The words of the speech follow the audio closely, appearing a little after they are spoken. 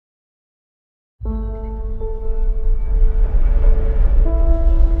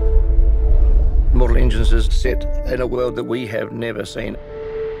vengeance is set in a world that we have never seen.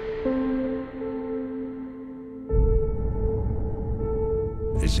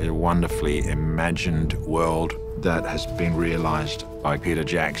 It's a wonderfully imagined world that has been realised by Peter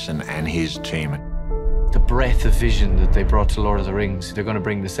Jackson and his team. The breadth of vision that they brought to Lord of the Rings, they're going to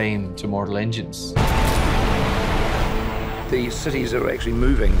bring the same to Mortal Engines. The cities are actually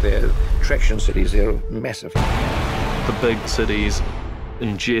moving. They're attraction cities. They're massive. The big cities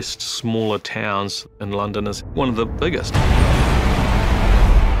ingest smaller towns, and London is one of the biggest. They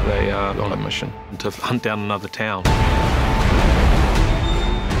are on a mission to hunt down another town.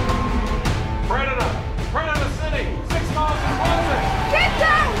 Predator City, 6 miles from London. Get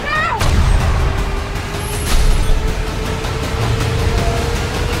down now!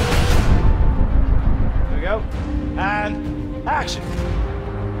 There we go. And action.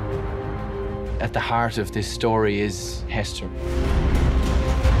 At the heart of this story is Hester.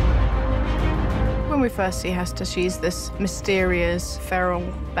 When we first see Hester, she's this mysterious, feral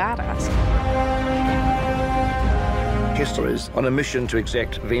badass. Hester is on a mission to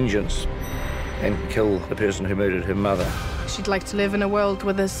exact vengeance and kill the person who murdered her mother. She'd like to live in a world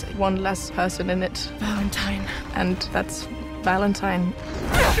where there's one less person in it. Valentine. And that's Valentine.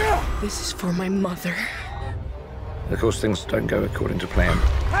 This is for my mother. Of course, things don't go according to plan.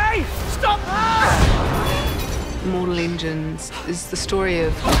 Hey, stop! Mortal Engines is the story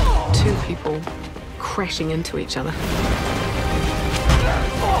of two people crashing into each other.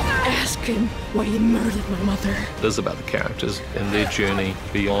 Ask him why he murdered my mother. It is about the characters and their journey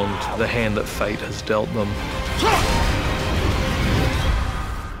beyond the hand that fate has dealt them.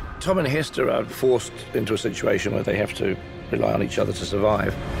 Tom and Hester are forced into a situation where they have to rely on each other to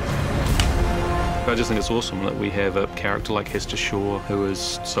survive. I just think it's awesome that we have a character like Hester Shaw who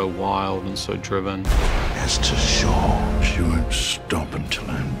is so wild and so driven. Hester Shaw. She won't stop until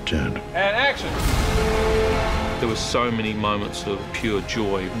I'm dead. And action. There were so many moments of pure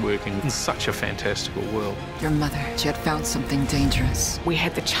joy working in such a fantastical world. Your mother, she had found something dangerous. We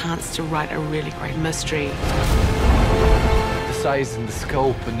had the chance to write a really great mystery. The size and the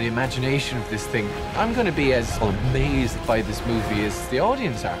scope and the imagination of this thing. I'm going to be as amazed by this movie as the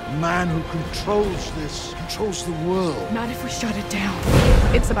audience are. The man who controls this controls the world. Not if we shut it down.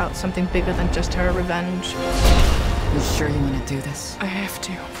 It's about something bigger than just her revenge. You sure you want to do this? I have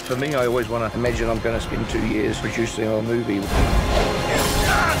to. For me, I always want to imagine I'm going to spend 2 years producing a movie. There's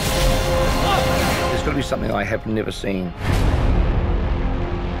got to be something I have never seen.